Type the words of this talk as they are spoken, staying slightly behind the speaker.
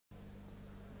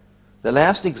The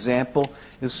last example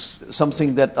is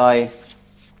something that I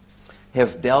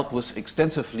have dealt with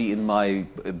extensively in my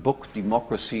book,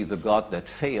 Democracy, the God That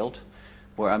Failed,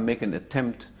 where I make an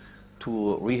attempt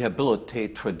to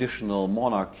rehabilitate traditional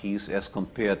monarchies as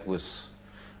compared with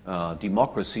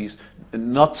democracies,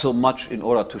 not so much in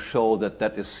order to show that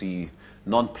that is the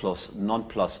non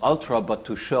plus ultra, but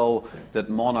to show that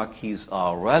monarchies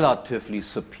are relatively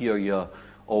superior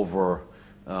over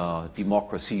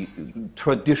democracy,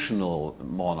 traditional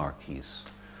monarchies.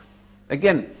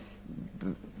 Again,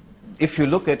 if you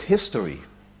look at history,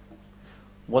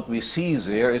 what we see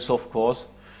there is, of course,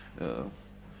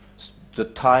 the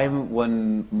time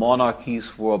when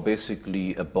monarchies were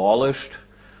basically abolished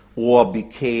or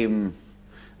became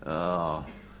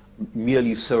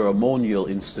merely ceremonial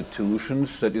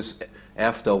institutions, that is,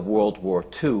 after World War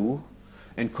II,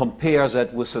 and compare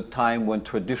that with a time when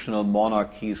traditional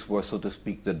monarchies were, so to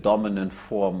speak, the dominant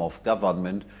form of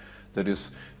government, that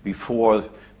is, before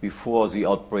the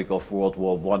outbreak of World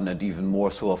War I, and even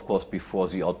more so, of course, before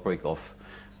the outbreak of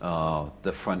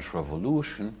the French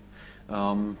Revolution.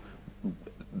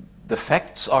 The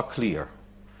facts are clear.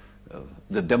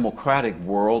 The democratic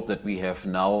world that we have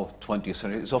now, 20th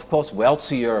century, is of course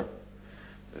wealthier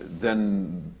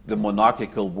than the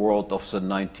monarchical world of the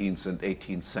 19th and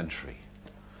 18th century.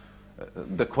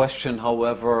 The question,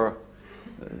 however,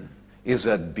 is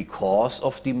that because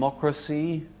of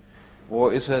democracy,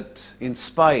 or is it in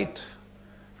spite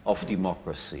of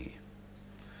democracy?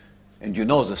 And you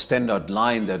know the standard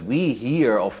line that we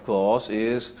hear, of course,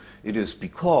 is it is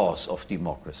because of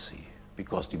democracy.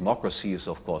 Because democracy is,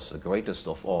 of course, the greatest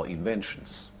of all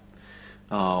inventions.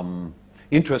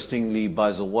 Interestingly,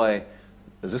 by the way,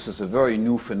 this is a very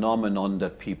new phenomenon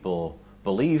that people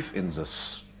believe in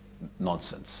this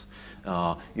nonsense.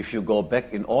 If you go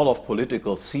back in all of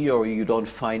political theory, you don't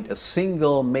find a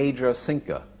single major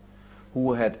thinker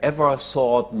who had ever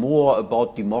thought more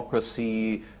about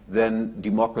democracy than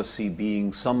democracy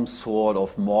being some sort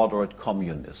of moderate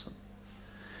communism.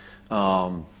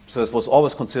 So it was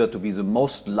always considered to be the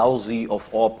most lousy of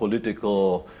all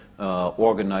political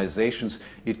organizations.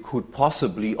 It could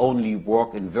possibly only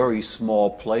work in very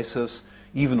small places.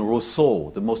 Even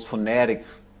Rousseau, the most fanatic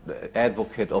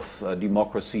advocate of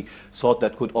democracy, thought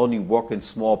that could only work in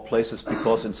small places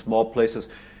because in small places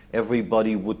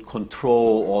everybody would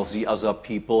control all the other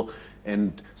people,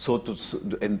 and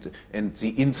and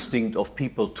the instinct of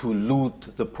people to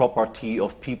loot the property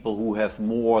of people who have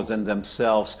more than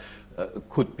themselves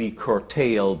could be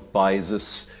curtailed by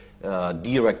this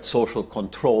direct social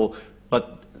control.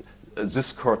 But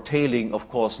this curtailing, of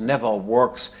course, never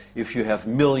works if you have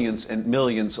millions and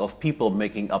millions of people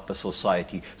making up a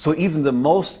society. So even the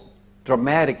most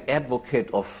dramatic advocate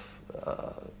of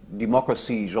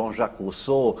democracy, Jean-Jacques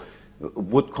Rousseau,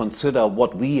 would consider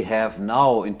what we have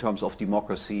now in terms of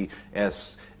democracy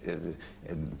as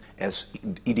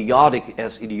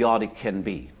idiotic can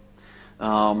be.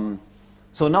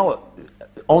 So now,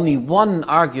 only one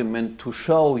argument to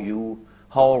show you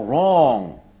how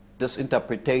wrong this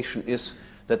interpretation is,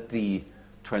 that the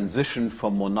transition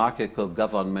from monarchical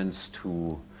governments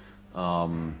to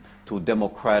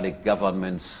democratic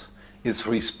governments is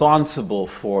responsible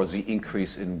for the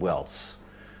increase in wealth.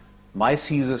 My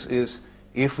thesis is,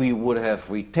 if we would have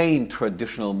retained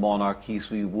traditional monarchies,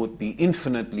 we would be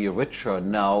infinitely richer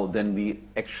now than we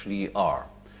actually are.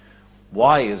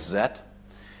 Why is that?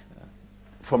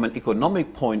 From an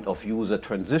economic point of view, the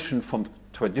transition from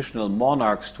traditional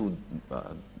monarchs to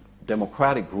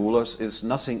democratic rulers is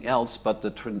nothing else but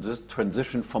the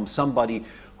transition from somebody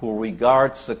who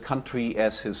regards the country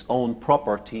as his own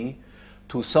property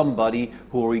to somebody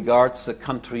who regards the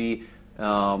country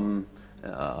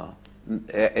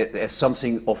as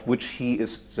something of which he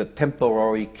is the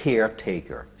temporary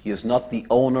caretaker. He is not the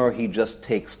owner, he just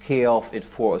takes care of it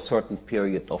for a certain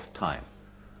period of time.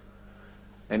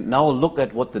 And now look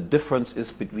at what the difference is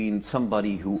between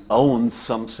somebody who owns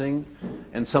something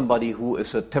and somebody who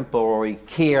is a temporary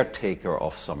caretaker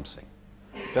of something.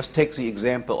 Just take the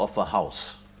example of a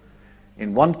house.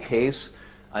 In one case,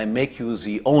 I make you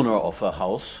the owner of a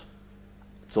house,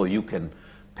 so you can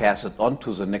pass it on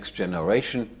to the next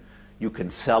generation. You can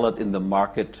sell it in the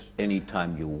market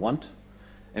anytime you want.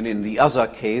 And in the other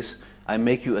case, I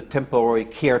make you a temporary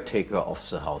caretaker of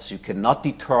the house. You cannot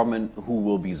determine who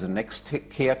will be the next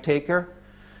caretaker,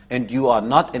 and you are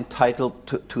not entitled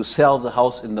to sell the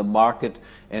house in the market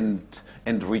and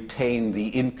retain the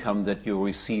income that you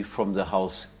receive from the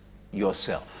house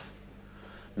yourself.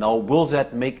 Now, will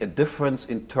that make a difference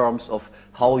in terms of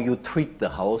how you treat the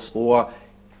house, or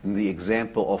in the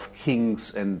example of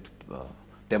kings and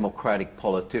democratic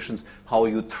politicians, how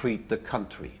you treat the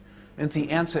country? And the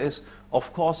answer is,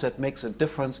 of course, that makes a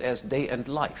difference as day and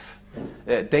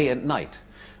night.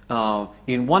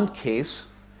 In one case,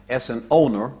 as an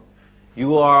owner,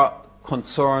 you are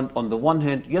concerned on the one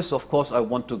hand, yes, of course, I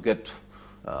want to get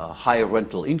high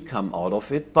rental income out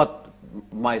of it, but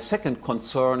my second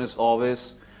concern is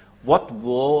always what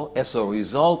will, as a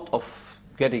result of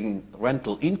getting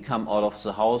rental income out of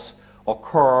the house,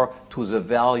 occur to the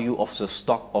value of the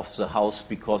stock of the house,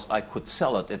 because I could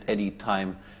sell it at any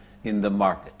time in the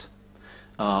market.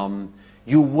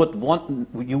 You would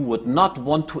not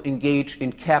want to engage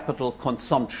in capital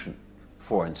consumption,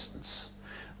 for instance.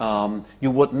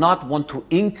 You would not want to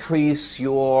increase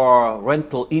your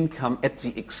rental income at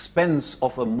the expense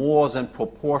of a more than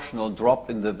proportional drop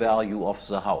in the value of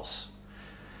the house.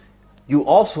 You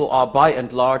also are by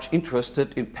and large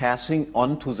interested in passing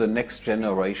on to the next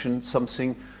generation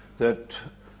something that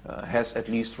has at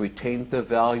least retained the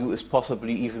value, is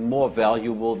possibly even more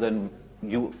valuable than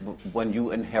when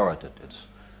you inherited it.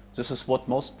 This is what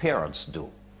most parents do.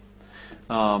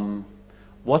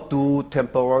 What do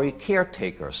temporary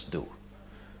caretakers do?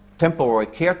 Temporary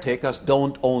caretakers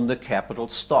don't own the capital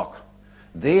stock.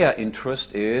 Their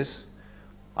interest is,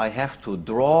 I have to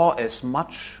draw as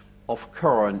much of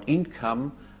current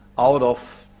income out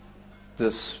of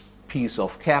this piece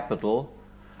of capital,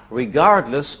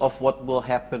 regardless of what will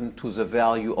happen to the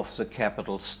value of the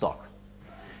capital stock.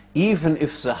 Even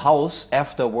if the house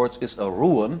afterwards is a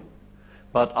ruin,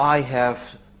 but I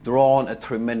have drawn a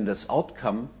tremendous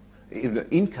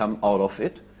income out of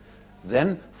it,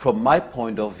 then from my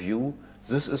point of view,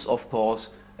 this is of course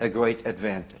a great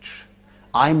advantage.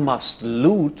 I must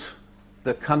loot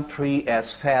the country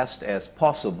as fast as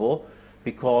possible,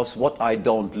 because what I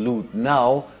don't loot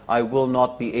now, I will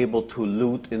not be able to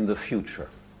loot in the future.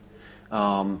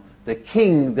 The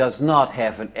king does not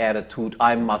have an attitude,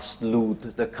 I must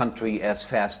loot the country as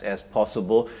fast as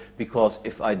possible, because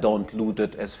if I don't loot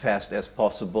it as fast as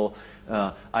possible,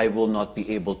 I will not be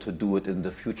able to do it in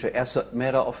the future. As a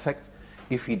matter of fact,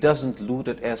 if he doesn't loot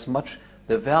it as much,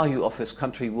 the value of his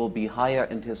country will be higher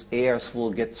and his heirs will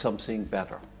get something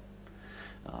better.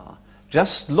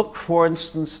 Just look, for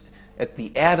instance, at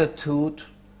the attitude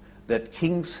that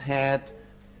kings had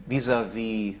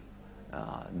vis-à-vis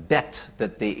debt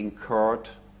that they incurred,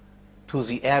 to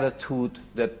the attitude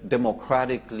that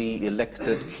democratically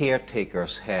elected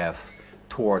caretakers have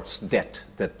towards debt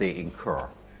that they incur.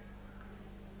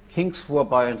 Kings were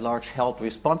by and large held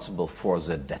responsible for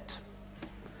the debt.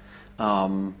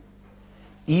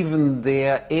 Even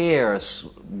their heirs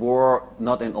were,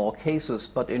 not in all cases,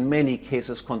 but in many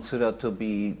cases, considered to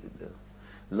be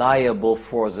liable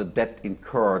for the debt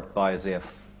incurred by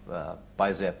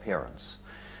their parents.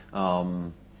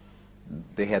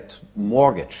 They had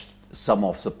mortgaged some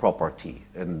of the property,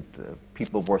 and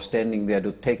people were standing there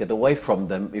to take it away from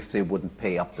them if they wouldn't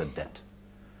pay up the debt.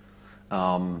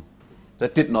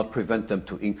 That did not prevent them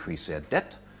to increase their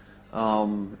debt,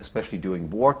 especially during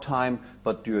wartime,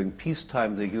 but during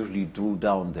peacetime they usually drew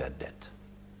down their debt.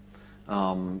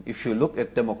 If you look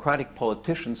at democratic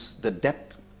politicians, the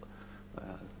debt,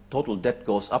 total debt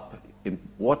goes up in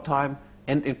wartime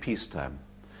and in peacetime.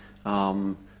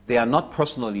 They are not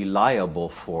personally liable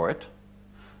for it.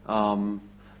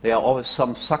 There are always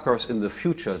some suckers in the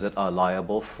future that are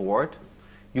liable for it.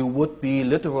 You would be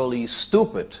literally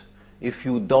stupid if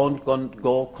you don't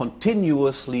go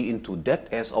continuously into debt,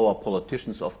 as our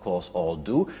politicians of course all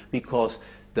do, because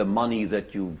the money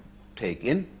that you take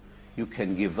in, you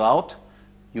can give out,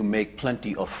 you make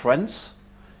plenty of friends,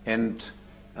 and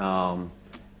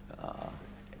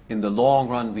in the long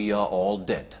run we are all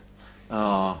dead.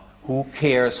 Who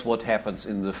cares what happens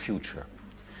in the future?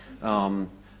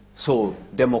 So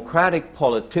democratic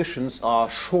politicians are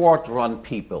short-run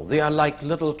people. They are like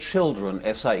little children,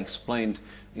 as I explained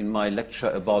in my lecture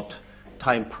about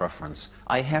time preference.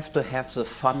 I have to have the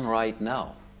fun right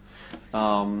now.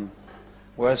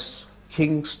 Whereas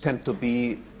kings tend to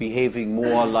be behaving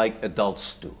more like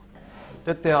adults do.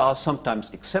 That there are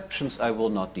sometimes exceptions, I will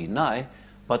not deny,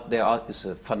 but there is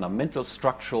a fundamental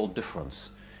structural difference.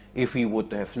 If we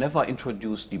would have never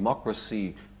introduced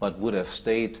democracy, but would have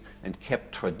stayed and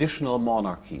kept traditional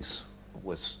monarchies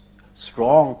with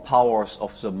strong powers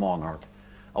of the monarch,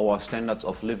 our standards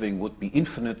of living would be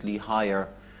infinitely higher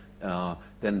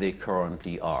than they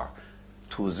currently are.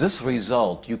 To this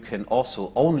result, you can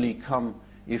also only come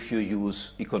if you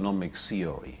use economic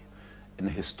theory. An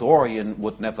historian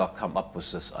would never come up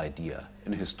with this idea.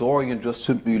 An historian just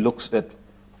simply looks at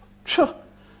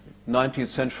 19th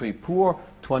century poor,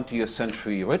 20th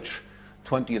century rich,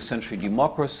 20th century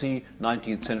democracy,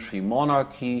 19th century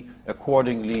monarchy,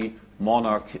 accordingly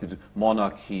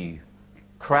monarchy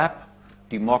crap,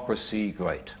 democracy,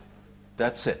 great.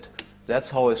 That's it. That's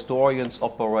how historians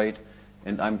operate,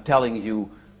 and I'm telling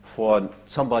you, for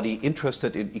somebody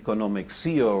interested in economic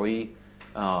theory,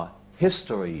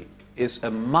 history is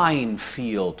a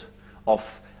minefield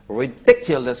of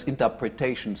ridiculous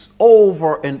interpretations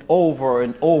over and over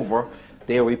and over.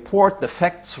 They report the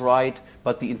facts right,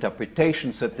 but the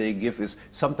interpretations that they give is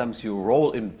sometimes you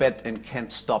roll in bed and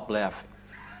can't stop laughing.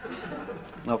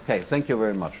 Okay, thank you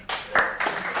very much.